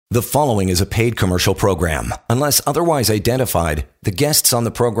The following is a paid commercial program. Unless otherwise identified, the guests on the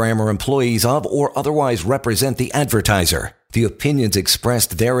program are employees of or otherwise represent the advertiser. The opinions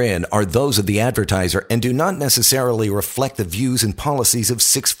expressed therein are those of the advertiser and do not necessarily reflect the views and policies of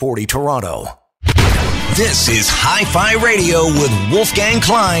 640 Toronto. This is Hi-Fi Radio with Wolfgang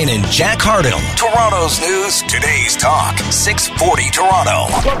Klein and Jack Hardell. Toronto's news, today's talk, 640 Toronto.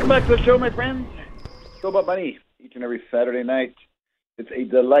 Welcome back to the show, my friends. Show about money each and every Saturday night. It's a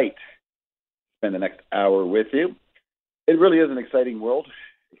delight to spend the next hour with you. It really is an exciting world,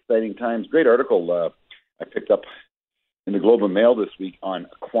 exciting times. Great article I picked up in the Globe and Mail this week on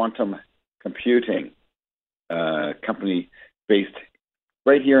quantum computing, company based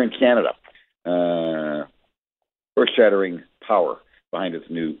right here in Canada. Earth-shattering power behind its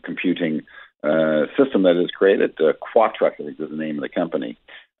new computing system that is created. Quatrux, I think, is the name of the company.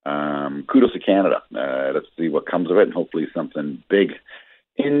 Kudos to Canada. Let's see what comes of it, and hopefully something big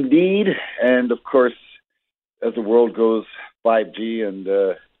indeed. And of course, as the world goes 5G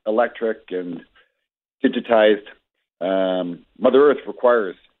and electric and digitized, Mother Earth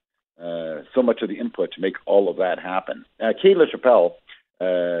requires so much of the input to make all of that happen. Katie LaChapelle,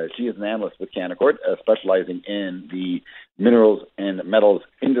 she is an analyst with Canaccord, specializing in the minerals and metals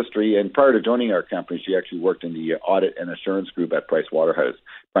industry. And prior to joining our company, she actually worked in the audit and assurance group at Price Waterhouse,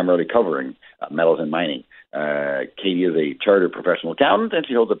 primarily covering metals and mining. Katie is a chartered professional accountant, and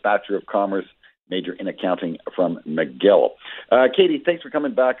she holds a Bachelor of Commerce major in accounting from McGill. Katie, thanks for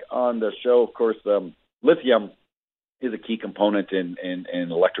coming back on the show. Of course, lithium is a key component in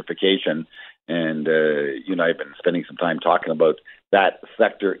electrification, and you and I have been spending some time talking about that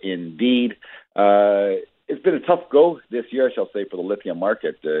sector indeed. It's been a tough go this year, I shall say, for the lithium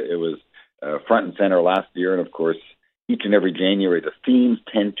market. It was front and center last year, and of course, each and every January, the themes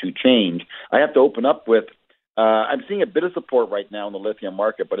tend to change. I have to open up with, I'm seeing a bit of support right now in the lithium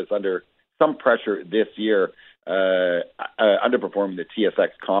market, but it's under some pressure this year, underperforming the TSX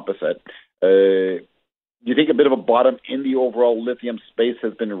Composite. Do you think a bit of a bottom in the overall lithium space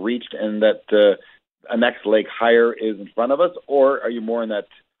has been reached and that a next leg higher is in front of us? Or are you more in that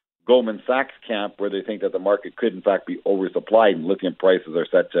Goldman Sachs camp where they think that the market could, in fact, be oversupplied and lithium prices are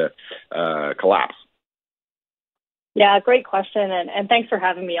set to collapse? Yeah, great question. And thanks for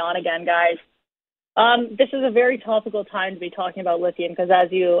having me on again, guys. This is a very topical time to be talking about lithium because,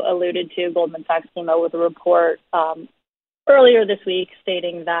 as you alluded to, Goldman Sachs came out with a report earlier this week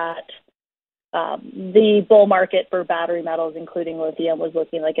stating that the bull market for battery metals, including lithium, was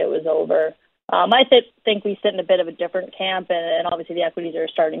looking like it was over. I think we sit in a bit of a different camp, and obviously the equities are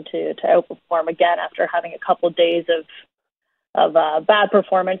starting to outperform again after having a couple of days of bad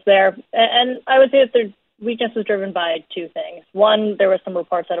performance there. And I would say that their weakness was driven by two things. One, there were some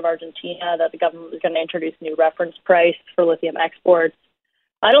reports out of Argentina that the government was going to introduce a new reference price for lithium exports.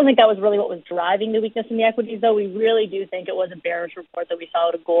 I don't think that was really what was driving the weakness in the equities, though. We really do think it was a bearish report that we saw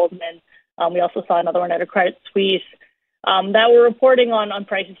out of Goldman. We also saw another one out of Credit Suisse that were reporting on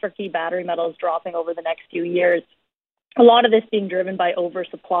prices for key battery metals dropping over the next few years. A lot of this being driven by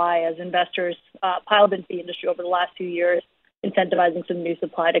oversupply as investors piled into the industry over the last few years, incentivizing some new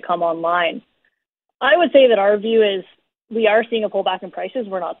supply to come online. I would say that our view is we are seeing a pullback in prices.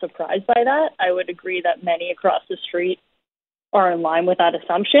 We're not surprised by that. I would agree that many across the street are in line with that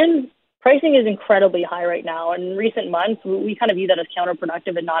assumption. Pricing is incredibly high right now. In recent months, we kind of view that as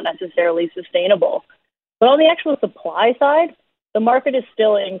counterproductive and not necessarily sustainable. But on the actual supply side, the market is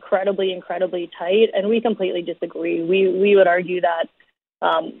still incredibly, incredibly tight, and we completely disagree. We would argue that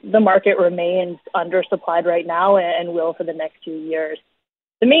the market remains undersupplied right now and will for the next 2 years.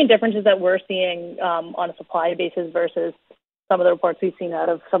 The main difference is that we're seeing on a supply basis versus some of the reports we've seen out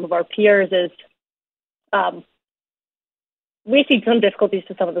of some of our peers is we see some difficulties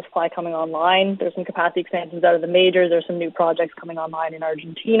to some of the supply coming online. There's some capacity expansions out of the majors. There's some new projects coming online in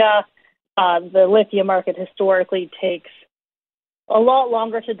Argentina. The lithium market historically takes a lot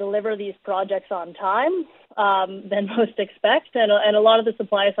longer to deliver these projects on time than most expect. And a lot of the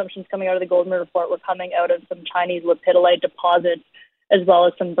supply assumptions coming out of the Goldman report were coming out of some Chinese lepidolite deposits as well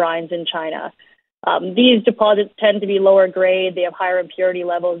as some brines in China. These deposits tend to be lower grade. They have higher impurity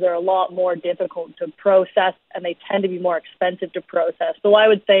levels. They're a lot more difficult to process, and they tend to be more expensive to process. So I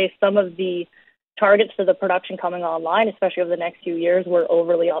would say some of the targets for the production coming online, especially over the next few years, were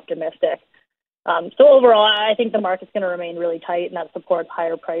overly optimistic. So overall, I think the market's going to remain really tight, and that supports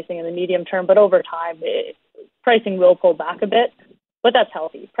higher pricing in the medium term. But over time, pricing will pull back a bit. But that's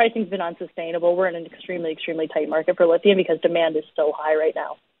healthy. Pricing's been unsustainable. We're in an extremely, extremely tight market for lithium because demand is so high right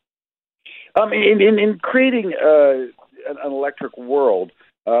now. In creating an electric world,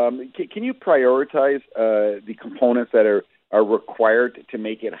 can you prioritize the components that are are required to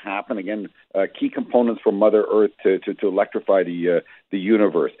make it happen? Again, key components for Mother Earth to electrify the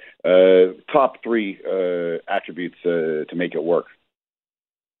universe. Top three attributes to make it work.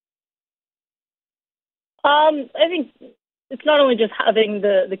 I think it's not only just having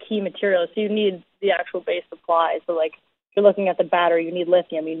the key materials. So you need the actual base supply. So like if you're looking at the battery, you need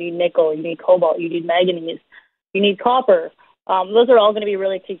lithium, you need nickel, you need cobalt, you need manganese, you need copper. Those are all going to be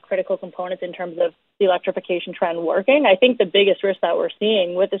really key critical components in terms of the electrification trend working. I think the biggest risk that we're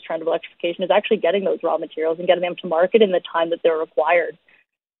seeing with this trend of electrification is actually getting those raw materials and getting them to market in the time that they're required.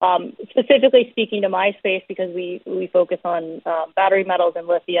 Specifically speaking to my space, because we focus on battery metals and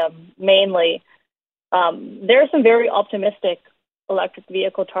lithium mainly, there are some very optimistic electric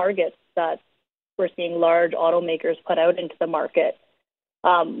vehicle targets that we're seeing large automakers put out into the market.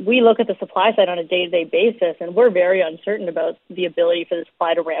 We look at the supply side on a day-to-day basis, and we're very uncertain about the ability for the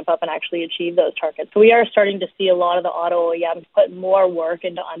supply to ramp up and actually achieve those targets. So we are starting to see a lot of the auto OEMs put more work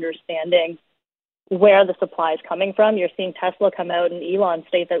into understanding where the supply is coming from. You're seeing Tesla come out and Elon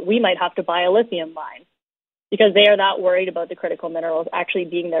state that we might have to buy a lithium mine because they are that worried about the critical minerals actually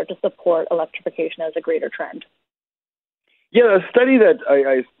being there to support electrification as a greater trend. Yeah, a study that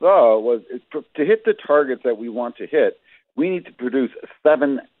I saw was to hit the targets that we want to hit, we need to produce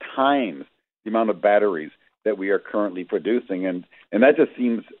 7 times the amount of batteries that we are currently producing. And that just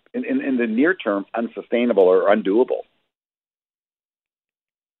seems, in the near term, unsustainable or undoable.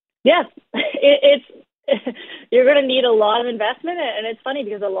 Yeah, it's you're going to need a lot of investment. And it's funny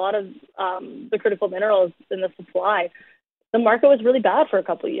because a lot of the critical minerals in the supply, the market was really bad for a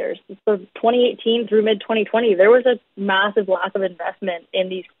couple of years. So 2018 through mid-2020, there was a massive lack of investment in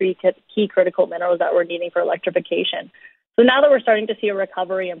these key critical minerals that we're needing for electrification. So now that we're starting to see a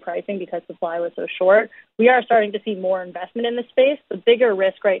recovery in pricing because supply was so short, we are starting to see more investment in this space. The bigger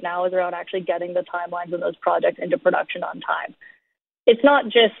risk right now is around actually getting the timelines of those projects into production on time. It's not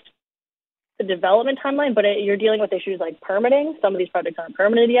just the development timeline, but you're dealing with issues like permitting. Some of these projects aren't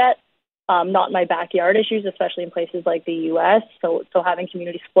permitted yet. Not in my backyard issues, especially in places like the U.S. So having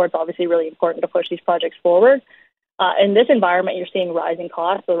community support is obviously really important to push these projects forward. In this environment, you're seeing rising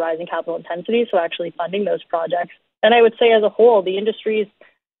costs, so rising capital intensity, so actually funding those projects. And I would say as a whole, the industry's,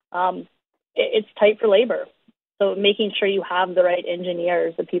 it's tight for labor. So making sure you have the right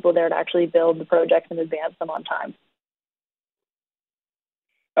engineers, the people there to actually build the projects and advance them on time.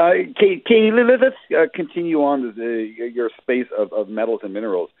 Katie, let's continue on your space of metals and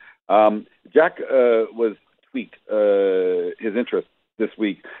minerals. Jack was tweaked his interest this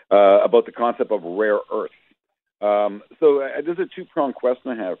week about the concept of rare earths. So there's a two-pronged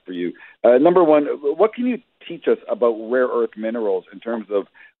question I have for you. Number one, what can you teach us about rare earth minerals in terms of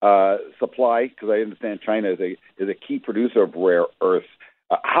supply? Because I understand China is a key producer of rare earths.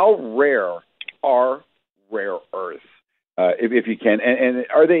 How rare are rare earths, if you can? And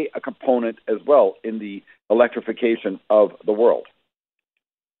are they a component as well in the electrification of the world?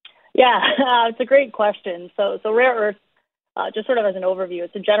 Yeah, it's a great question. So rare earths, just sort of as an overview,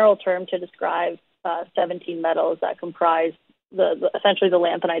 it's a general term to describe 17 metals that comprise essentially the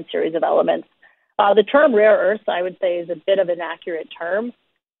lanthanide series of elements. The term rare earths, I would say, is a bit of an accurate term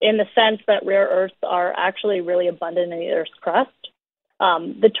in the sense that rare earths are actually really abundant in the Earth's crust.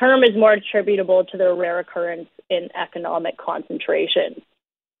 The term is more attributable to their rare occurrence in economic concentration.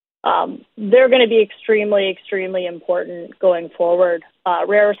 They're going to be extremely, extremely important going forward.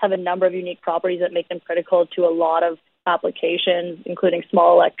 Rare earths have a number of unique properties that make them critical to a lot of applications, including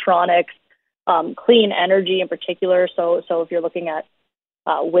small electronics, clean energy in particular. So if you're looking at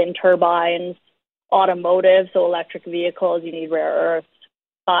wind turbines, automotive, so electric vehicles, you need rare earths.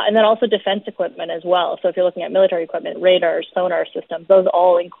 And then also defense equipment as well. So if you're looking at military equipment, radars, sonar systems, those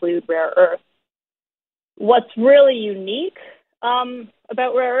all include rare earths. What's really unique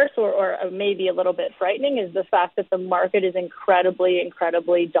about rare earths, or maybe a little bit frightening, is the fact that the market is incredibly,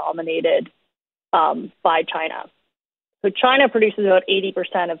 incredibly dominated by China. So China produces about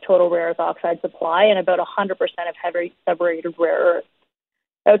 80% of total rare earth oxide supply and about 100% of heavy separated rare earths.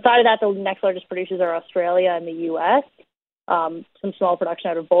 Outside of that, the next largest producers are Australia and the U.S., some small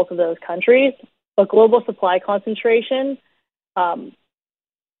production out of both of those countries. But global supply concentration,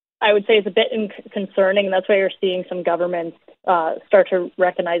 I would say, is a bit concerning, and that's why you're seeing some governments start to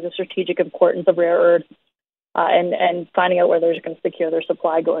recognize the strategic importance of rare earths and finding out where they're going to secure their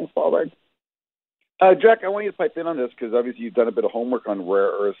supply going forward. Jack, I want you to pipe in on this because obviously you've done a bit of homework on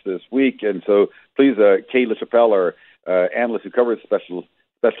rare earths this week, and so please, Kay LaChapelle, our analyst who covers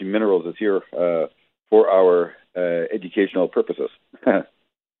specialty minerals, is here for our educational purposes.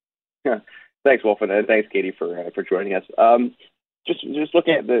 Yeah. Thanks, Wolf, and thanks, Katie, for joining us. just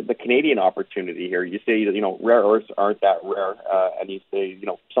looking at the Canadian opportunity here, you say, rare earths aren't that rare, and you say,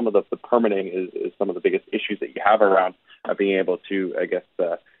 some of the permitting is some of the biggest issues that you have around being able to, I guess,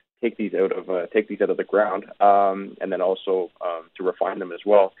 take these out of the ground, and then also to refine them as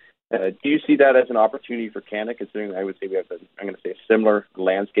well. Do you see that as an opportunity for Canada, considering I would say we have a similar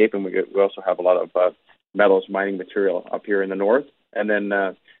landscape, and we also have a lot of metals mining material up here in the north? And then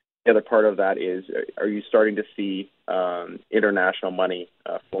the other part of that is, are you starting to see international money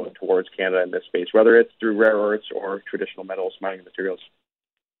flowing towards Canada in this space, whether it's through rare earths or traditional metals mining materials?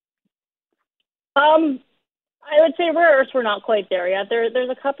 I would say rare earths, we're not quite there yet. There's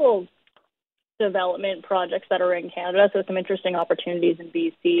a couple development projects that are in Canada, so some interesting opportunities in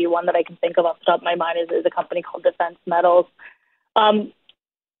BC. One that I can think of off the top of my mind is a company called Defense Metals. The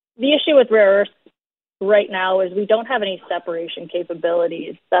issue with rare earths right now is we don't have any separation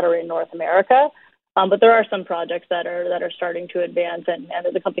capabilities that are in North America, but there are some projects that are starting to advance, and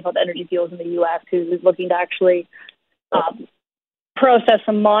there's a company called Energy Fuels in the U.S. who's looking to actually process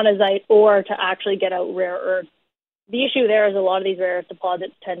some monazite ore to actually get out rare earths. The issue there is a lot of these rare earth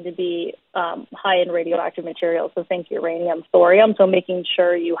deposits tend to be high in radioactive materials, so think uranium, thorium, so making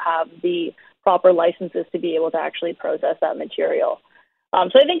sure you have the proper licenses to be able to actually process that material.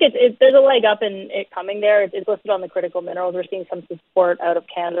 So I think there's a leg up in it coming there. It's listed on the critical minerals. We're seeing some support out of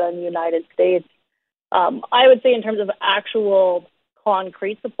Canada and the United States. I would say in terms of actual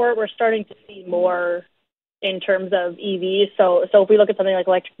concrete support, we're starting to see more in terms of EVs. So if we look at something like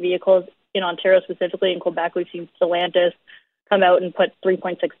electric vehicles in Ontario, specifically in Quebec, we've seen Stellantis come out and put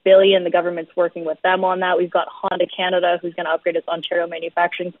 $3.6 billion. The government's working with them on that. We've got Honda Canada, who's going to upgrade its Ontario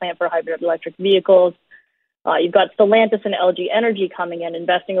manufacturing plant for hybrid electric vehicles. You've got Stellantis and LG Energy coming in,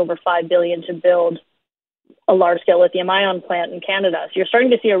 investing over $5 billion to build a large-scale lithium-ion plant in Canada. So you're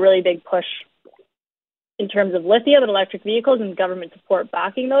starting to see a really big push in terms of lithium and electric vehicles and government support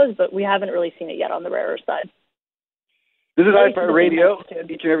backing those, but we haven't really seen it yet on the rare earth side. This is Hi-Fi Radio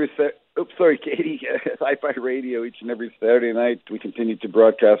each and every Katie. Hi-Fi Radio each and every Saturday night. We continue to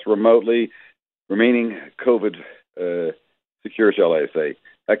broadcast remotely, remaining COVID secure, shall I say.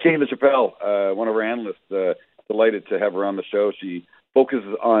 Katie LaChapelle, one of our analysts, delighted to have her on the show. She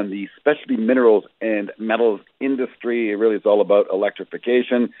focuses on the specialty minerals and metals industry. It really is all about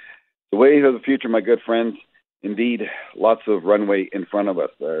electrification. The way of the future, my good friends. Indeed, lots of runway in front of us.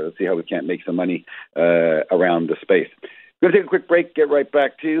 Let's see how we can't make some money around the space. We're going to take a quick break, get right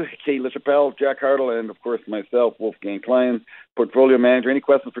back to Katie LaChapelle, Jack Hartle, and, of course, myself, Wolfgang Klein, portfolio manager. Any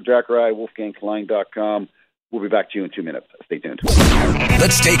questions for Jack or I, wolfgangklein.com. We'll be back to you in 2 minutes. Stay tuned.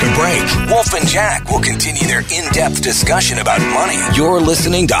 Let's take a break. Wolf and Jack will continue their in-depth discussion about money. You're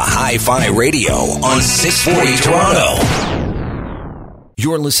listening to Hi-Fi Radio on 640 Toronto.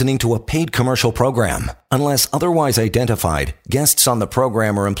 You're listening to a paid commercial program. Unless otherwise identified, guests on the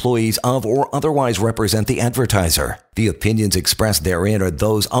program are employees of or otherwise represent the advertiser. The opinions expressed therein are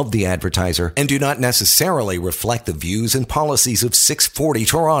those of the advertiser and do not necessarily reflect the views and policies of 640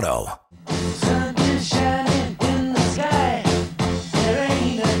 Toronto.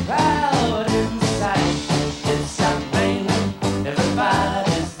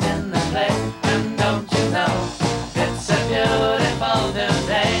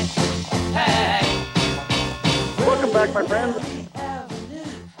 My friends,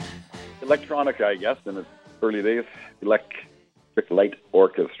 electronica, I guess, in its early days, Electric Light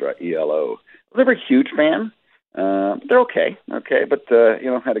Orchestra, ELO. I was never a huge fan. They're okay, but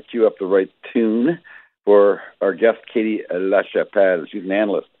had to cue up the right tune for our guest, Katie LaChapelle. She's an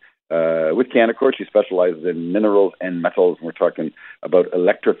analyst with Canaccord. She specializes in minerals and metals, and we're talking about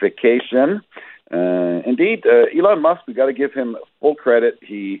electrification. Indeed, Elon Musk, we got to give him full credit.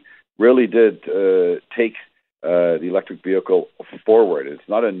 He really did take the electric vehicle forward. It's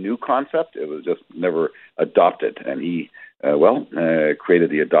not a new concept. It was just never adopted. And he, created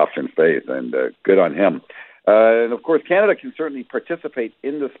the adoption phase, and good on him. And, of course, Canada can certainly participate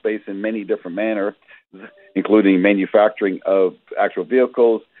in the space in many different manners, including manufacturing of actual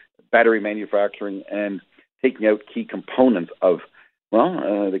vehicles, battery manufacturing, and taking out key components of,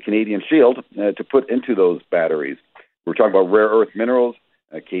 the Canadian Shield to put into those batteries. We're talking about rare earth minerals.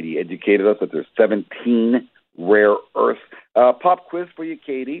 Katie educated us that there's 17 rare earths. Pop quiz for you,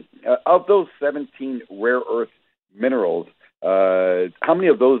 Katie. Of those 17 rare earth minerals, how many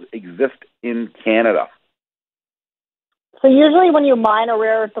of those exist in Canada? So usually when you mine a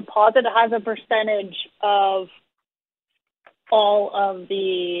rare earth deposit, it has a percentage of all of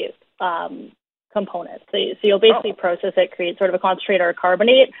the components. So you'll basically process it, create sort of a concentrate or a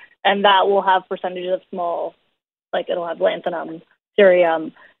carbonate, and that will have percentages of small, like it'll have lanthanum,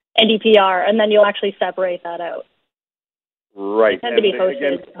 cerium, NdPr, and then you'll actually separate that out. Right. They tend to be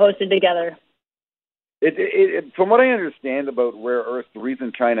hosted together. From what I understand about rare earths, the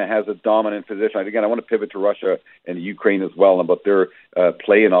reason China has a dominant position, again, I want to pivot to Russia and Ukraine as well and about their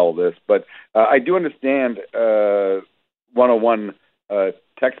play in all of this, but I do understand 101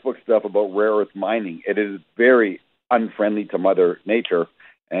 textbook stuff about rare earth mining. It is very unfriendly to Mother Nature,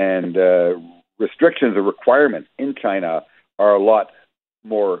 and restrictions or requirements in China are a lot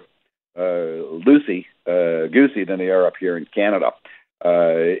more loosey-goosey than they are up here in Canada.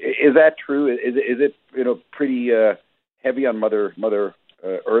 Is that true? Is it pretty heavy on Mother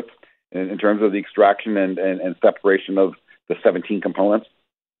Earth in terms of the extraction and separation of the 17 components?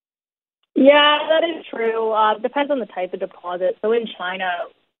 Yeah, that is true. Depends on the type of deposit. So in China,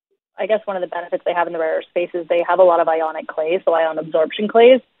 I guess one of the benefits they have in the rare earth space is they have a lot of ionic clays, so ion absorption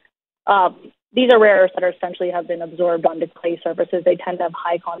clays. These are rare earths that are essentially have been absorbed onto clay surfaces. They tend to have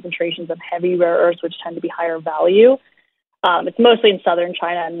high concentrations of heavy rare earths, which tend to be higher value. It's mostly in southern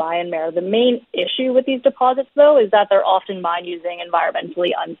China and Myanmar. The main issue with these deposits, though, is that they're often mined using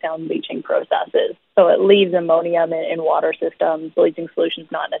environmentally unsound leaching processes. So it leaves ammonium in water systems, the leaching solution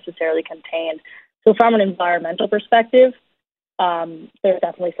is not necessarily contained. So from an environmental perspective, there's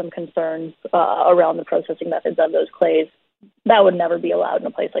definitely some concerns around the processing methods of those clays. That would never be allowed in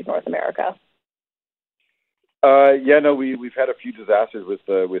a place like North America. We've had a few disasters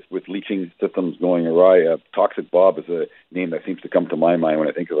with leaching systems going awry. Toxic Bob is a name that seems to come to my mind when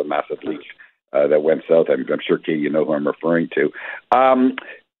I think of a massive leak that went south. I'm sure, Katie, you know who I'm referring to.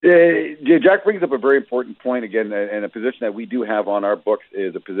 Jack brings up a very important point again, and a position that we do have on our books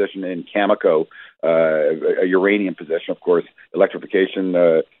is a position in Cameco, a uranium position. Of course, electrification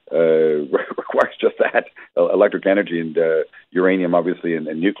requires just that. Electric energy and uranium, obviously, and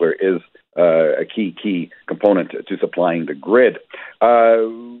nuclear is a key component to supplying the grid.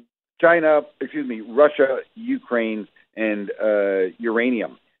 Russia, Ukraine, and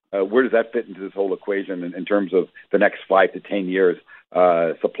uranium. Where does that fit into this whole equation in terms of the next 5 to 10 years,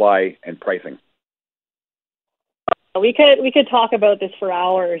 supply and pricing? We could talk about this for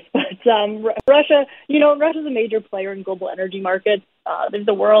hours, but Russia's a major player in global energy markets. They're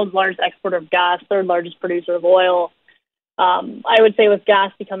the world's largest exporter of gas, third largest producer of oil. I would say with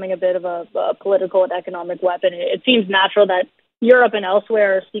gas becoming a bit of a political and economic weapon, it seems natural that Europe and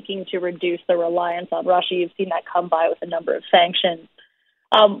elsewhere are seeking to reduce the reliance on Russia. You've seen that come by with a number of sanctions.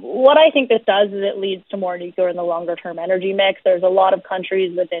 What I think this does is it leads to more nuclear in the longer-term energy mix. There's a lot of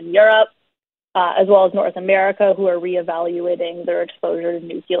countries within Europe, as well as North America, who are reevaluating their exposure to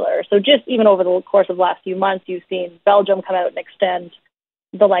nuclear. So just even over the course of the last few months, you've seen Belgium come out and extend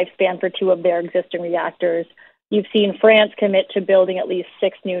the lifespan for 2 of their existing reactors. You've seen France commit to building at least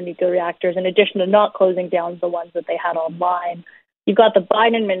 6 new nuclear reactors, in addition to not closing down the ones that they had online. You've got the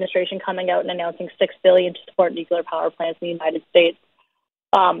Biden administration coming out and announcing $6 billion to support nuclear power plants in the United States.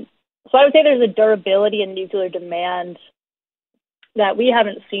 So I would say there's a durability in nuclear demand that we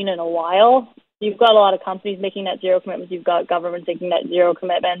haven't seen in a while. You've got a lot of companies making net zero commitments. You've got governments making net zero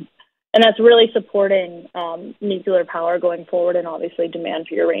commitments. And that's really supporting nuclear power going forward, and obviously demand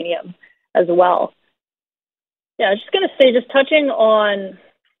for uranium as well. Yeah, I was just going to say, just touching on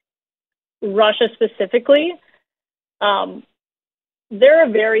Russia specifically, they're a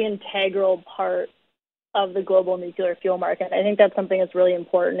very integral part of the global nuclear fuel market. I think that's something that's really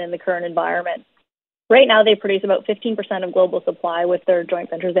important in the current environment. Right now, they produce about 15% of global supply with their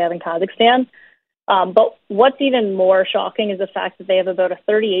joint ventures they have in Kazakhstan. But what's even more shocking is the fact that they have about a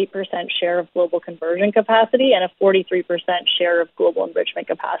 38% share of global conversion capacity and a 43% share of global enrichment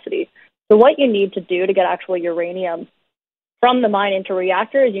capacity. So what you need to do to get actual uranium from the mine into a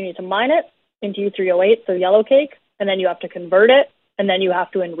reactor is you need to mine it into U3O8, so yellow cake, and then you have to convert it, and then you have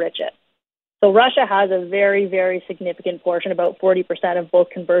to enrich it. So Russia has a very, very significant portion, about 40% of both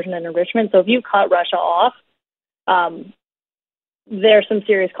conversion and enrichment. So if you cut Russia off, there's some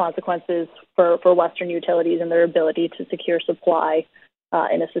serious consequences for Western utilities and their ability to secure supply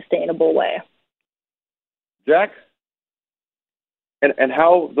in a sustainable way. Jack? And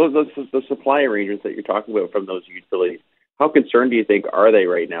how those supply arrangements that you're talking about from those utilities, how concerned do you think are they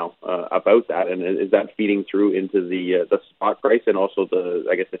right now about that? And is that feeding through into the spot price and also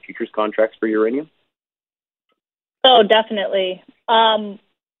the futures contracts for uranium? Oh, definitely.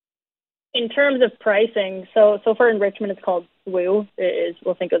 In terms of pricing, so for enrichment, it's called SWU.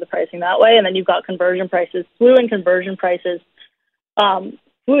 We'll think of the pricing that way. And then you've got conversion prices. SWU and conversion prices. SWU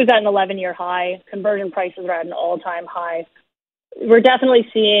is at an 11-year high. Conversion prices are at an all-time high. We're definitely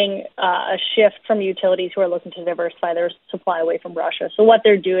seeing a shift from utilities who are looking to diversify their supply away from Russia. So what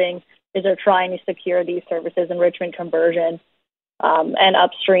they're doing is they're trying to secure these services, enrichment, conversion, and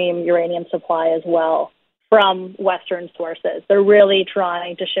upstream uranium supply as well. from Western sources. They're really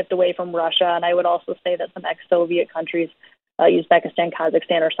trying to shift away from Russia, and I would also say that some ex-Soviet countries, Uzbekistan,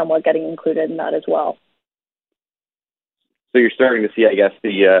 Kazakhstan, are somewhat getting included in that as well. So you're starting to see, I guess,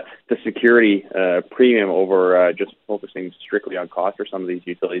 the security premium over just focusing strictly on cost for some of these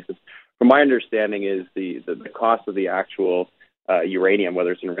utilities. From my understanding, is the cost of the actual uranium,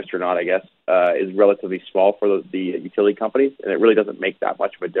 whether it's enriched or not, I guess, is relatively small for the utility companies, and it really doesn't make that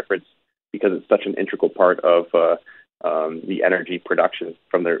much of a difference because it's such an integral part of the energy production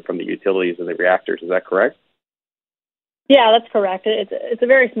from the utilities and the reactors. Is that correct? Yeah, that's correct. It's a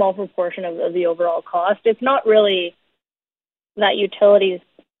very small proportion of the overall cost. It's not really that utilities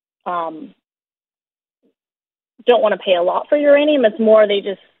don't want to pay a lot for uranium. It's more they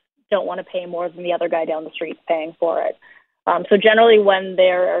just don't want to pay more than the other guy down the street paying for it. So generally when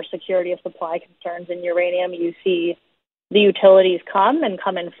there are security of supply concerns in uranium, you see the utilities come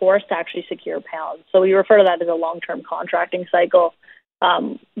in force to actually secure pounds. So we refer to that as a long-term contracting cycle.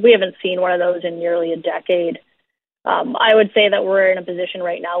 We haven't seen one of those in nearly a decade. I would say that we're in a position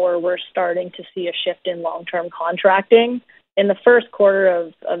right now where we're starting to see a shift in long-term contracting. In the first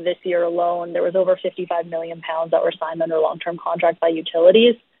quarter of this year alone, there was over 55 million pounds that were signed under long-term contract by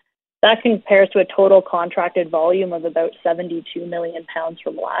utilities. That compares to a total contracted volume of about 72 million pounds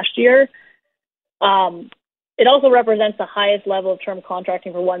from last year. It also represents the highest level of term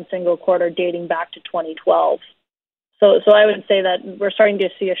contracting for one single quarter dating back to 2012. So I would say that we're starting to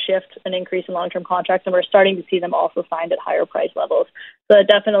see a shift, an increase in long-term contracts, and we're starting to see them also signed at higher price levels. So it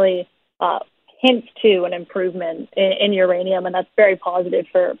definitely hints to an improvement in uranium, and that's very positive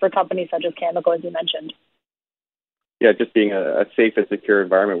for companies such as Cameco, as you mentioned. Yeah, just being a safe and secure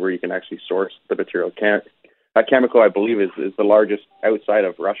environment where you can actually source the material. Cameco, I believe, is the largest outside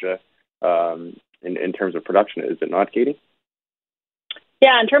of Russia in terms of production. Is it not, Katie?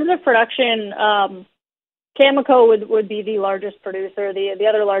 Yeah, in terms of production, Cameco would be the largest producer. The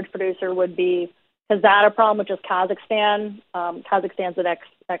other large producer would be Kazatomprom, which is Kazakhstan. Kazakhstan's an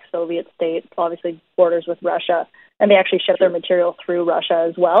ex-Soviet state, obviously borders with Russia, and they actually ship their material through Russia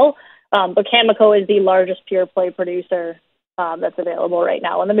as well. But Cameco is the largest pure play producer that's available right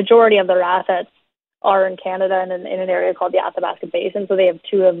now. And the majority of their assets are in Canada and in an area called the Athabasca Basin. So they have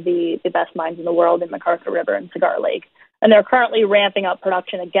two of the best mines in the world in McArthur River and Cigar Lake. And they're currently ramping up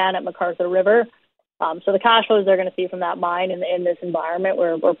production again at McArthur River. So the cash flows they're going to see from that mine in this environment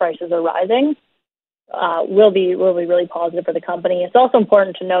where prices are rising will be really positive for the company. It's also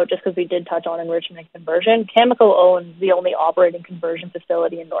important to note, just because we did touch on enrichment and conversion, Cameco owns the only operating conversion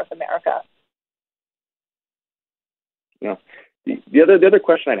facility in North America. Yeah. The other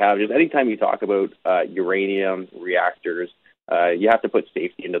question I'd have is anytime you talk about uranium reactors, you have to put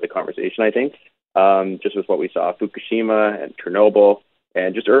safety into the conversation, I think. Just with what we saw, Fukushima and Chernobyl.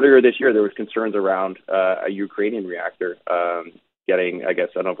 And just earlier this year, there was concerns around a Ukrainian reactor getting, I guess,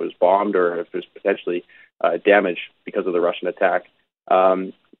 I don't know if it was bombed or if it was potentially damaged because of the Russian attack.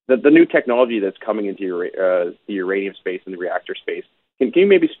 The new technology that's coming into the uranium space and the reactor space, can you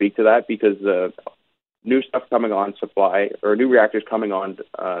maybe speak to that? Because new stuff coming on supply, or new reactors coming on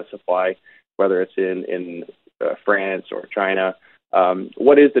supply, whether it's in France or China,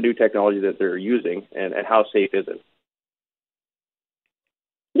 what is the new technology that they're using, and how safe is it?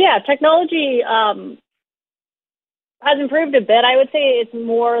 Yeah, technology has improved a bit. I would say it's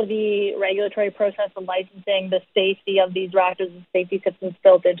more the regulatory process of licensing, the safety of these reactors and safety systems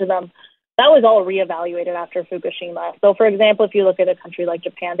built into them. That was all reevaluated after Fukushima. So, for example, if you look at a country like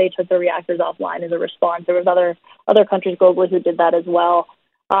Japan, they took their reactors offline as a response. There was other countries globally who did that as well.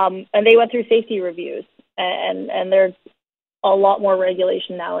 And they went through safety reviews. And there's a lot more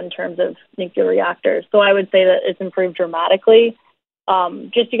regulation now in terms of nuclear reactors. So I would say that it's improved dramatically.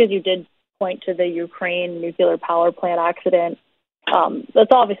 Just because you did point to the Ukraine nuclear power plant accident,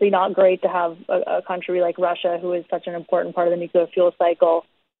 that's obviously not great to have a country like Russia, who is such an important part of the nuclear fuel cycle,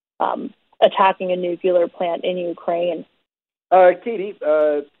 attacking a nuclear plant in Ukraine. Katie,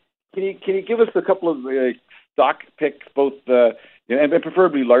 can you give us a couple of stock picks, both and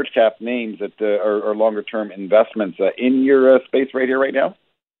preferably large cap names that are longer term investments in your space right here, right now?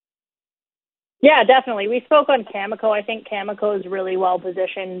 Yeah, definitely. We spoke on Cameco. I think Cameco is really well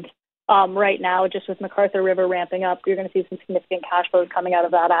positioned right now, just with McArthur River ramping up. You're going to see some significant cash flows coming out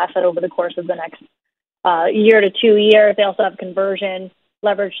of that asset over the course of the next year to 2 years. They also have conversion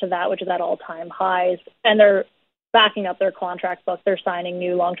leverage to that, which is at all-time highs. And they're backing up their contract book. They're signing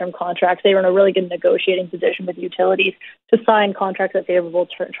new long-term contracts. They were in a really good negotiating position with utilities to sign contracts at favorable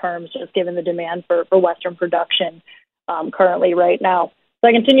terms, just given the demand for Western production currently right now. So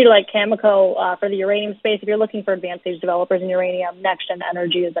I continue to like Cameco for the uranium space. If you're looking for advanced stage developers in uranium, NextGen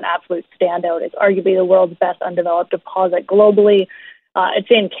Energy is an absolute standout. It's arguably the world's best undeveloped deposit globally. It's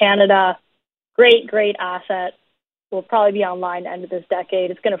in Canada. Great asset. Will probably be online end of this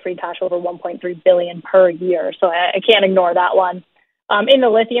decade. It's going to free cash over $1.3 billion per year. So I can't ignore that one. In the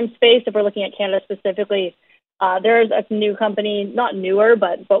lithium space, if we're looking at Canada specifically, there's a new company, not newer,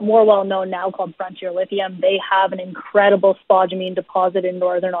 but more well-known now, called Frontier Lithium. They have an incredible spodumene deposit in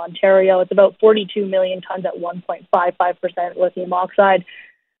northern Ontario. It's about 42 million tons at 1.55% lithium oxide.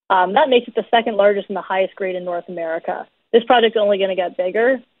 That makes it the second largest and the highest grade in North America. This project's only going to get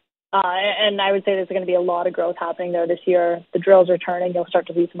bigger, and I would say there's going to be a lot of growth happening there this year. The drills are turning. You'll start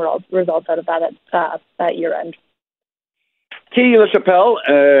to see some results out of that at year-end. Katie LaChapelle,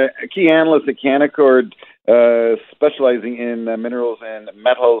 key analyst at Canaccord, specializing in minerals and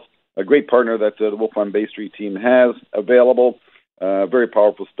metals, a great partner that the Wolf on Bay Street team has available. Very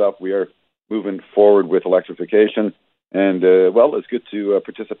powerful stuff. We are moving forward with electrification, and, it's good to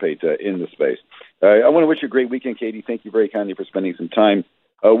participate in the space. I want to wish you a great weekend, Katie. Thank you very kindly for spending some time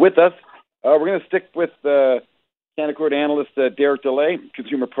with us. We're going to stick with Canaccord analyst Derek Dley,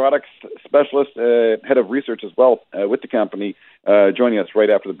 consumer products specialist, head of research as well with the company, joining us right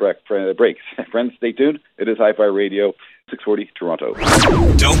after the breaks. Friends, stay tuned. It is Hi-Fi Radio, 640 Toronto.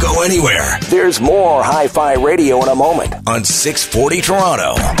 Don't go anywhere. There's more Hi-Fi Radio in a moment on 640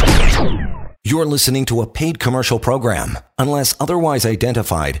 Toronto. You're listening to a paid commercial program. Unless otherwise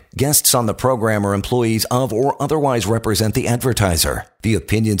identified, guests on the program are employees of or otherwise represent the advertiser. The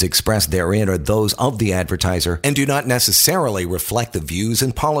opinions expressed therein are those of the advertiser and do not necessarily reflect the views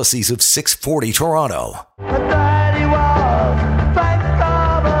and policies of 640 Toronto.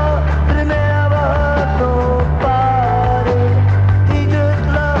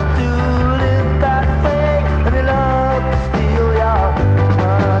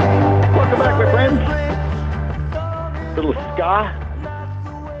 Little ska.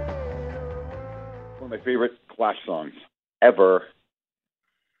 One of my favorite Clash songs ever.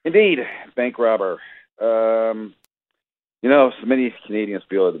 Indeed, bank robber. So many Canadians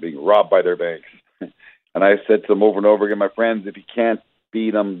feel that they're being robbed by their banks. And I said to them over and over again, my friends, if you can't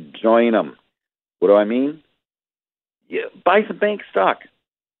beat them, join them. What do I mean? Yeah, buy some bank stock.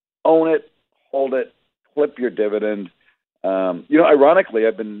 Own it, hold it, clip your dividend. Ironically,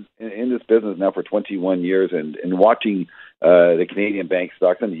 I've been in this business now for 21 years and watching the Canadian bank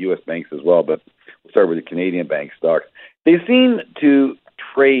stocks and the U.S. banks as well, but we'll start with the Canadian bank stocks. They seem to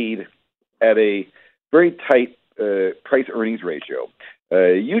trade at a very tight price-earnings ratio,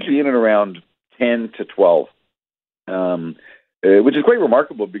 usually in and around 10 to 12, which is quite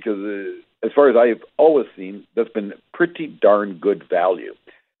remarkable because as far as I've always seen, that's been pretty darn good value,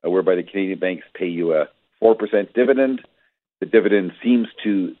 whereby the Canadian banks pay you a 4% dividend. The dividend seems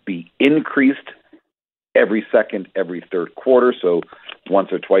to be increased every second, every third quarter. So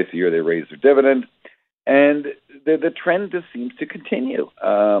once or twice a year, they raise their dividend. And the trend just seems to continue.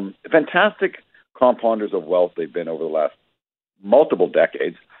 Fantastic compounders of wealth they've been over the last multiple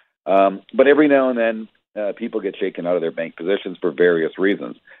decades. But every now and then, people get shaken out of their bank positions for various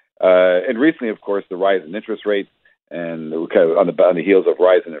reasons. And recently, of course, the rise in interest rates and on the heels of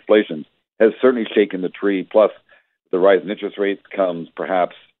rise in inflation has certainly shaken the tree. Plus, the rise in interest rates comes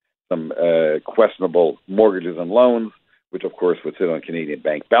perhaps some questionable mortgages and loans, which of course would sit on Canadian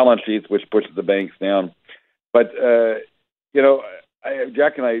bank balance sheets, which pushes the banks down. But,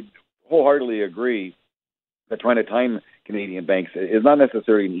 Jack and I wholeheartedly agree that trying to time Canadian banks is not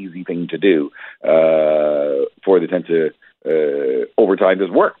necessarily an easy thing to do for the tend to, over time, does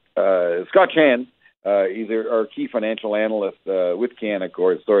work. Scott Chan, he's our key financial analyst with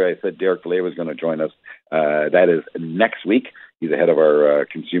Canaccord. Sorry, I said Derek Dley was going to join us. That is next week. He's the head of our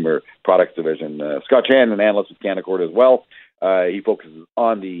consumer products division. Scott Chan, an analyst with Canaccord as well. He focuses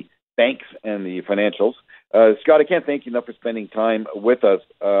on the banks and the financials. Scott, I can't thank you enough for spending time with us.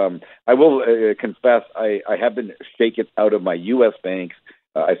 I will confess I have been shaken out of my U.S. banks.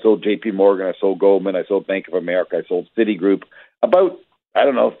 I sold J.P. Morgan, I sold Goldman, I sold Bank of America, I sold Citigroup about,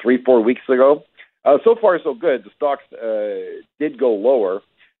 3-4 weeks ago. So far, so good. The stocks did go lower.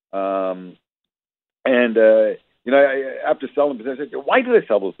 After selling positions, I said, why did I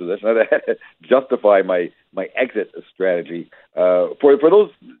sell those positions? I had to justify my exit strategy. For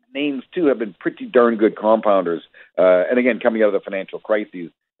those names, too, have been pretty darn good compounders. And again, coming out of the financial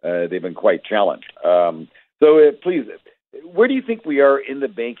crises, they've been quite challenged. Please, where do you think we are in the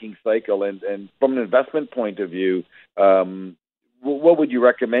banking cycle? And from an investment point of view, what would you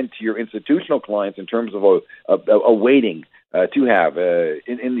recommend to your institutional clients in terms of a weighting to have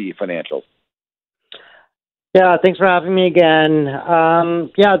in the financials? Yeah, thanks for having me again.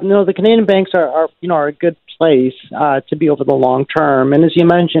 The Canadian banks are a good place to be over the long term. And as you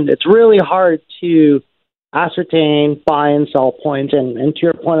mentioned, it's really hard to ascertain buy and sell points. And to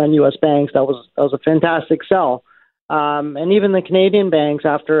your point on U.S. banks, that was a fantastic sell. And even the Canadian banks,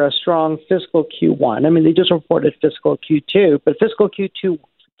 after a strong fiscal Q1, I mean, they just reported fiscal Q2, but fiscal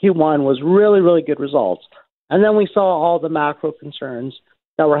Q1 was really, really good results. And then we saw all the macro concerns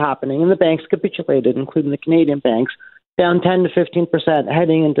that were happening, and the banks capitulated, including the Canadian banks, down 10 to 15%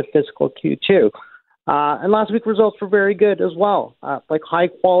 heading into fiscal Q2. And last week's results were very good as well, like high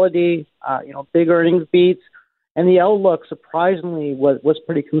quality, big earnings beats, and the outlook surprisingly was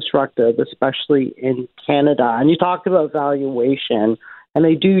pretty constructive, especially in Canada. And you talked about valuation, and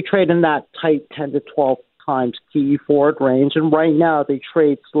they do trade in that tight 10 to 12 times PE forward range, and right now they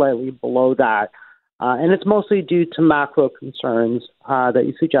trade slightly below that. And it's mostly due to macro concerns that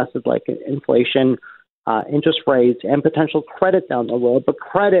you suggested, like inflation, interest rates, and potential credit down the road. But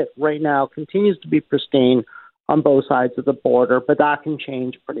credit right now continues to be pristine on both sides of the border, but that can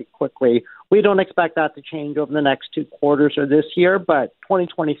change pretty quickly. We don't expect that to change over the next 2 quarters or this year, but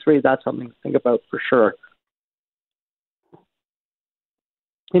 2023, that's something to think about for sure.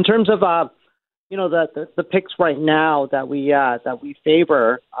 In terms of the picks right now that we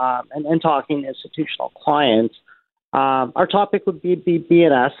favor, and talking to institutional clients, our top pick would be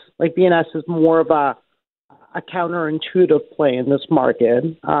BNS. Like BNS is more of a counterintuitive play in this market.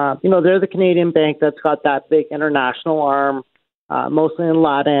 They're the Canadian bank that's got that big international arm, mostly in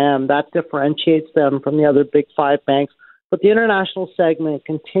LATAM. That differentiates them from the other big 5 banks. But the international segment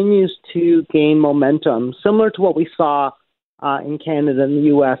continues to gain momentum, similar to what we saw in Canada and the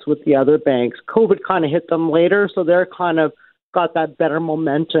U.S. with the other banks. COVID kind of hit them later, so they're kind of got that better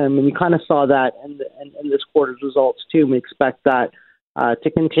momentum, and you kind of saw that in this quarter's results too. We expect that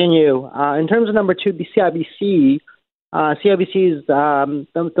to continue. In terms of number 2, CIBC. CIBC is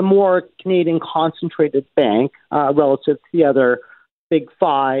the more Canadian concentrated bank relative to the other big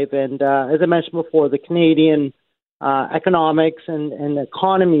 5, and as I mentioned before, the Canadian economics and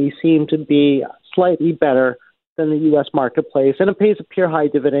economy seem to be slightly better than the U.S. marketplace, and it pays a pure high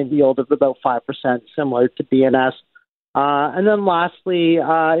dividend yield of about 5%, similar to BNS. And then lastly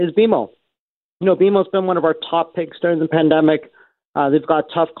is BMO. BMO's been one of our top picks during the pandemic. They've got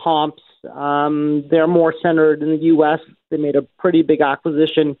tough comps. They're more centered in the U.S. They made a pretty big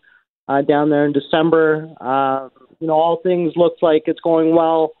acquisition down there in December. All things look like it's going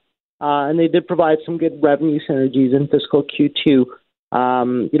well, and they did provide some good revenue synergies in fiscal Q2.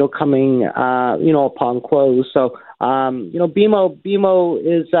 Coming, upon close. So, BMO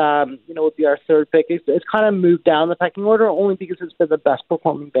is, would be our third pick. It's kind of moved down the pecking order only because it's been the best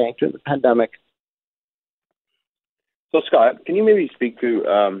performing bank during the pandemic. So, Scott, can you maybe speak to,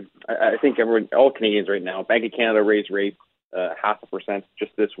 I think all Canadians right now, Bank of Canada raised rates 0.5%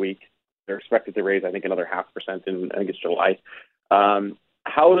 just this week. They're expected to raise, I think, another 0.5% in, I think it's July.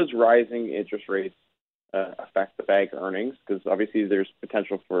 How does rising interest rates affect the bank earnings? Because obviously there's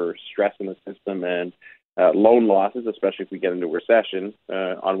potential for stress in the system and loan losses, especially if we get into a recession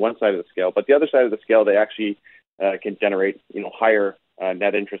on one side of the scale. But the other side of the scale, they actually can generate higher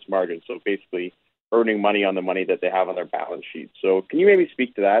net interest margins. So basically earning money on the money that they have on their balance sheet. So can you maybe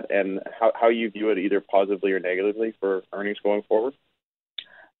speak to that and how you view it either positively or negatively for earnings going forward?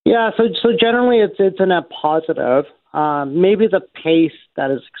 Yeah, so generally it's a net positive. Maybe the pace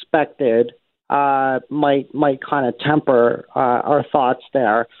that is expected might kind of temper our thoughts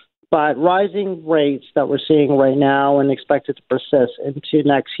there. But rising rates that we're seeing right now and expected to persist into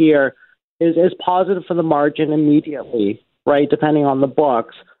next year is positive for the margin immediately, right, depending on the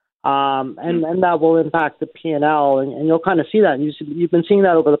books. And that will impact the P&L, and you'll kind of see that. You've been seeing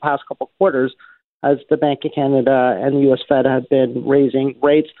that over the past couple of quarters as the Bank of Canada and the U.S. Fed have been raising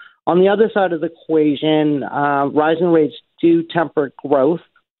rates. On the other side of the equation, rising rates do temper growth.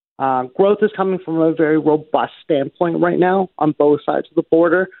 Growth is coming from a very robust standpoint right now on both sides of the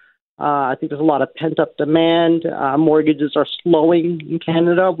border. I think there's a lot of pent-up demand. Mortgages are slowing in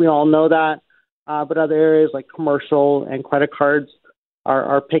Canada. We all know that. But other areas like commercial and credit cards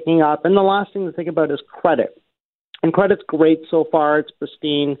are picking up. And the last thing to think about is credit. And credit's great so far. It's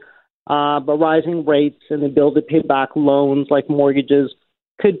pristine. But rising rates and the ability to pay back loans like mortgages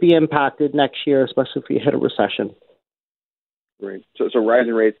could be impacted next year, especially if we hit a recession. Right. So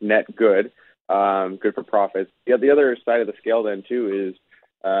rising rates, net good, good for profits. Yeah, the other side of the scale then too is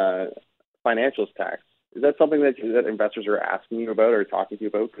financials tax. Is that something that investors are asking you about or talking to you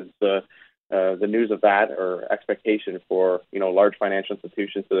about? Because the news of that or expectation for large financial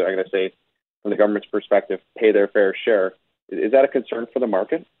institutions that I'm going to say from the government's perspective pay their fair share, is that a concern for the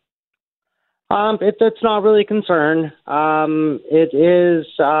market? It's not really a concern. It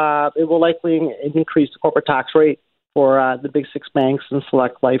will likely increase the corporate tax rate for the big six banks and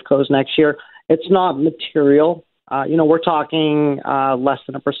select life cos next year. It's not material. We're talking less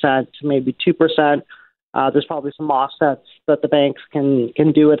than 1% to maybe 2%. There's probably some offsets that the banks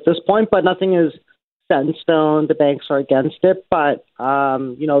can do at this point, but nothing is set in stone. The banks are against it, but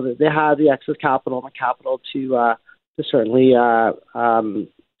they have the excess capital and the capital to certainly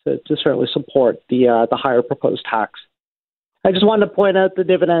to certainly support the higher proposed tax. I just wanted to point out the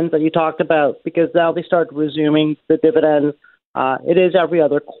dividends that you talked about, because now they start resuming the dividends. It is every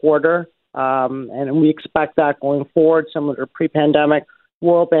other quarter, and we expect that going forward, similar to pre-pandemic.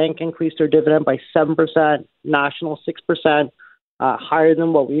 World Bank increased their dividend by 7%, National 6%, higher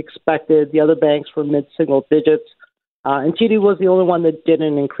than what we expected. The other banks were mid-single digits. And TD was the only one that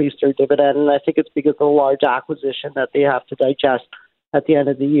didn't increase their dividend, and I think it's because of the large acquisition that they have to digest at the end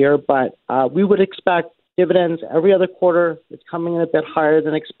of the year. But we would expect dividends every other quarter. It's coming in a bit higher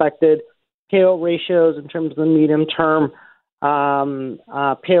than expected. Payout ratios in terms of the medium term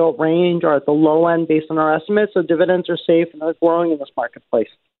payout range are at the low end based on our estimates. So dividends are safe and they're growing in this marketplace.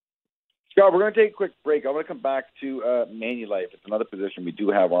 Scott, we're going to take a quick break. I want to come back to Manulife. It's another position we do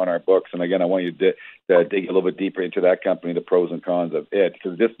have on our books. And again, I want you to dig a little bit deeper into that company, the pros and cons of it,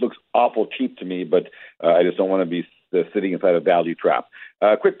 because this looks awful cheap to me, but I just don't want to be sitting inside a value trap.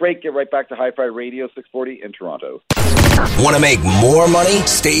 Quick break. Get right back to Hi-Fi Radio 640 in Toronto. Want to make more money?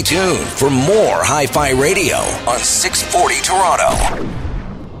 Stay tuned for more Hi-Fi Radio on 640 Toronto.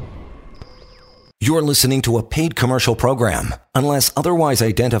 You're listening to a paid commercial program. Unless otherwise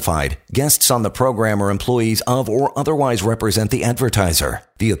identified, guests on the program are employees of or otherwise represent the advertiser.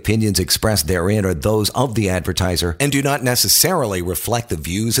 The opinions expressed therein are those of the advertiser and do not necessarily reflect the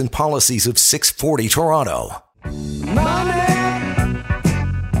views and policies of 640 Toronto. Money,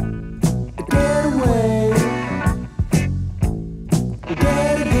 get away.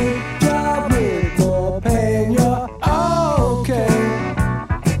 Get a good job with more pay and you're okay.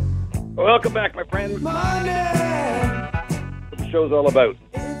 Welcome back, my friends. Money. What the show's all about.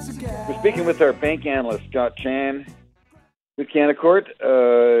 We're speaking with our bank analyst, Scott Chan, with Canaccord.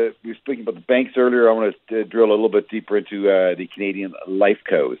 We were speaking about the banks earlier. I want to drill a little bit deeper into the Canadian life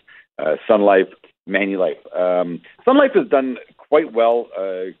cos, Sun Life, Manulife. Sun Life has done quite well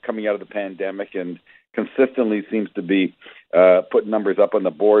coming out of the pandemic and consistently seems to be putting numbers up on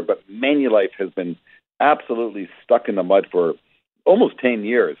the board, but Manulife has been absolutely stuck in the mud for almost 10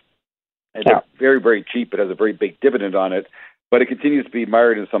 years. And It's very, very cheap. It has a very big dividend on it, but it continues to be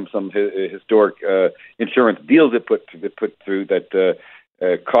mired in some historic insurance deals it put through that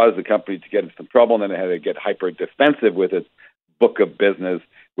caused the company to get into some trouble, and then it had to get hyper defensive with its book of business,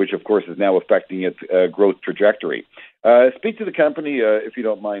 which of course is now affecting its growth trajectory. Speak to the company, if you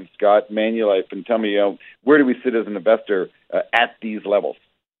don't mind, Scott, Manulife, and tell me where do we sit as an investor at these levels?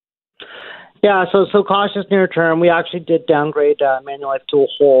 Yeah, so cautious near term. We actually did downgrade Manulife to a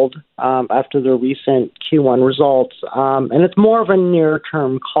hold after the recent Q1 results, and it's more of a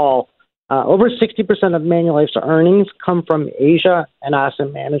near-term call. Over 60% of Manulife's earnings come from Asia and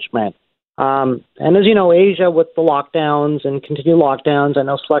asset management. And as you know, Asia, with the lockdowns and continued lockdowns, I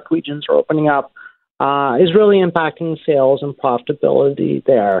know select regions are opening up, is really impacting sales and profitability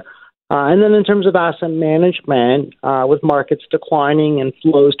there. And then in terms of asset management, with markets declining and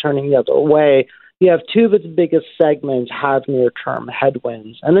flows turning the other way, you have two of its biggest segments have near-term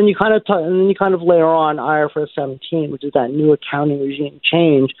headwinds. And then you kind of layer on IFRS 17, which is that new accounting regime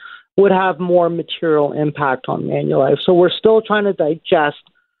change, would have more material impact on Manulife. So we're still trying to digest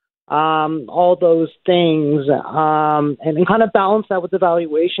all those things and kind of balance that with the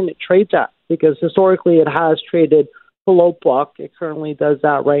valuation it trades at, because historically it has traded below book. It currently does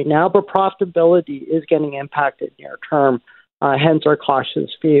that right now, but profitability is getting impacted near term, hence our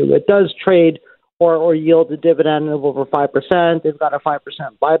cautious view. It does trade or yield a dividend of over 5%. They've got a 5%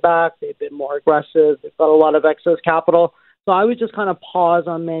 buyback. They've been more aggressive. They've got a lot of excess capital. So I would just kind of pause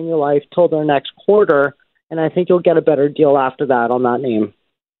on Manulife till their next quarter, and I think you'll get a better deal after that on that name.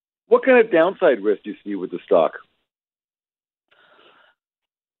 What kind of downside risk do you see with the stock?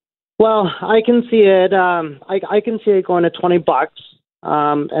 Well, I can see it. I can see it going to $20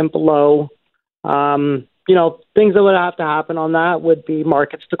 and below. Things that would have to happen on that would be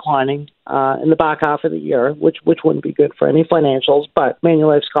markets declining in the back half of the year, which wouldn't be good for any financials. But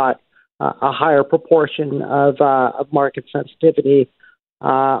Manulife's got a higher proportion of market sensitivity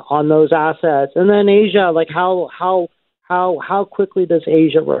on those assets. And then Asia, like how quickly does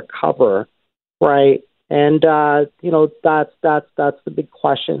Asia recover, right? And that's the big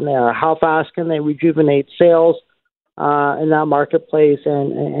question there. How fast can they rejuvenate sales? in that marketplace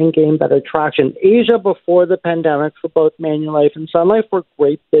and gain better traction. Asia before the pandemic for both Manulife and Sun Life were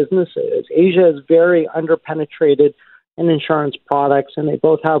great businesses. Asia is very underpenetrated in insurance products, and they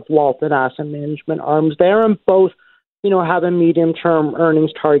both have wealth and asset management arms there, and both, have a medium-term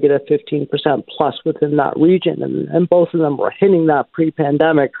earnings target of 15% plus within that region, and both of them were hitting that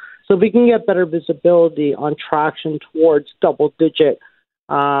pre-pandemic. So if we can get better visibility on traction towards double-digit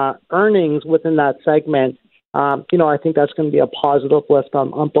earnings within that segment, I think that's going to be a positive lift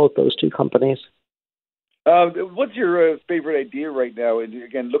on both those two companies. What's your favorite idea right now? And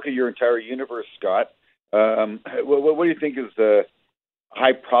again, look at your entire universe, Scott. What do you think is the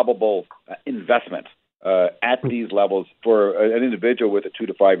high probable investment at these levels for an individual with a 2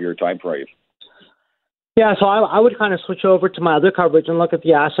 to 5 year time frame? Yeah, so I would kind of switch over to my other coverage and look at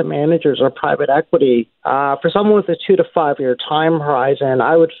the asset managers or private equity. For someone with a 2 to 5 year time horizon,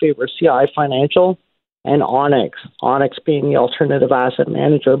 I would favor CI Financial and Onyx. Onyx being the alternative asset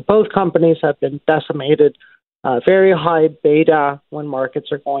manager. Both companies have been decimated, very high beta when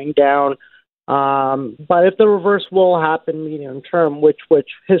markets are going down. But if the reverse will happen medium term, which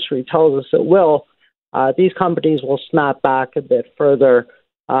history tells us it will, these companies will snap back a bit further.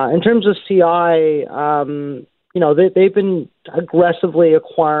 In terms of CI, they've been aggressively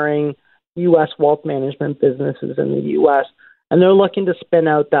acquiring U.S. wealth management businesses in the U.S., and they're looking to spin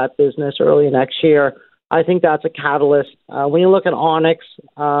out that business early next year. I think that's a catalyst. When you look at Onyx,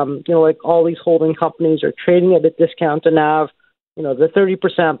 like all these holding companies are trading at a discount to NAV. The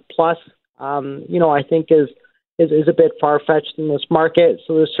 30% plus, I think is a bit far-fetched in this market.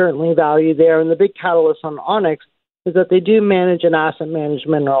 So there's certainly value there. And the big catalyst on Onyx is that they do manage an asset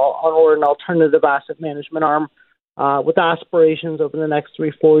management or an alternative asset management arm with aspirations over the next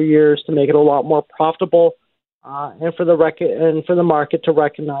 3-4 years to make it a lot more profitable and for the market to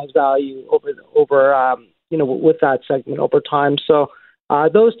recognize value over with that segment over time. So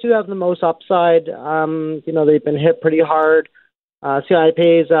those two have the most upside. They've been hit pretty hard. CI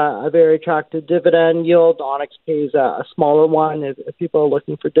pays a very attractive dividend yield. Onyx pays a smaller one if people are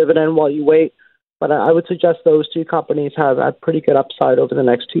looking for dividend while you wait. But I would suggest those two companies have a pretty good upside over the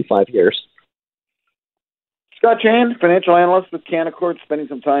next 2-5 years. Scott Chan, financial analyst with Canaccord, spending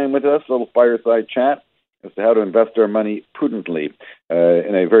some time with us, a little fireside chat as to how to invest our money prudently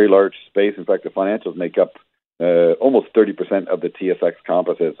in a very large space. In fact, the financials make up almost 30% of the TSX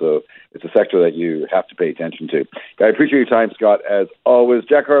composite, so it's a sector that you have to pay attention to. I appreciate your time, Scott, as always.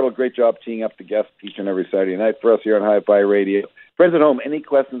 Jack Hartle, great job teeing up the guests each and every Saturday night for us here on Hi-Fi Radio. Friends at home, any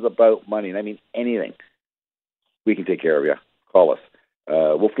questions about money, and I mean anything, we can take care of you. Call us.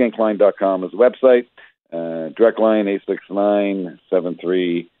 WolfgangKlein.com is the website. Direct line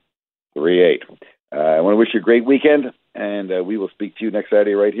 869-7338. I want to wish you a great weekend, and we will speak to you next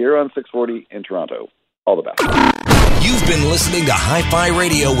Saturday right here on 640 in Toronto. All the best. You've been listening to Hi-Fi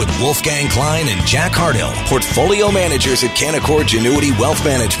Radio with Wolfgang Klein and Jack Hardill, portfolio managers at Canaccord Genuity Wealth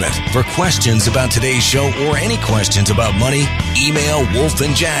Management. For questions about today's show or any questions about money, email Wolf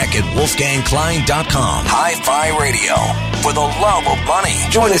and Jack at wolfgangklein.com. Hi-Fi Radio, for the love of money.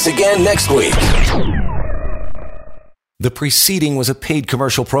 Join us again next week. The preceding was a paid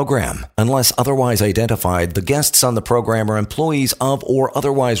commercial program. Unless otherwise identified, the guests on the program are employees of or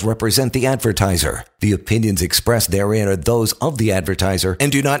otherwise represent the advertiser. The opinions expressed therein are those of the advertiser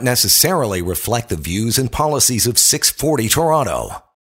and do not necessarily reflect the views and policies of 640 Toronto.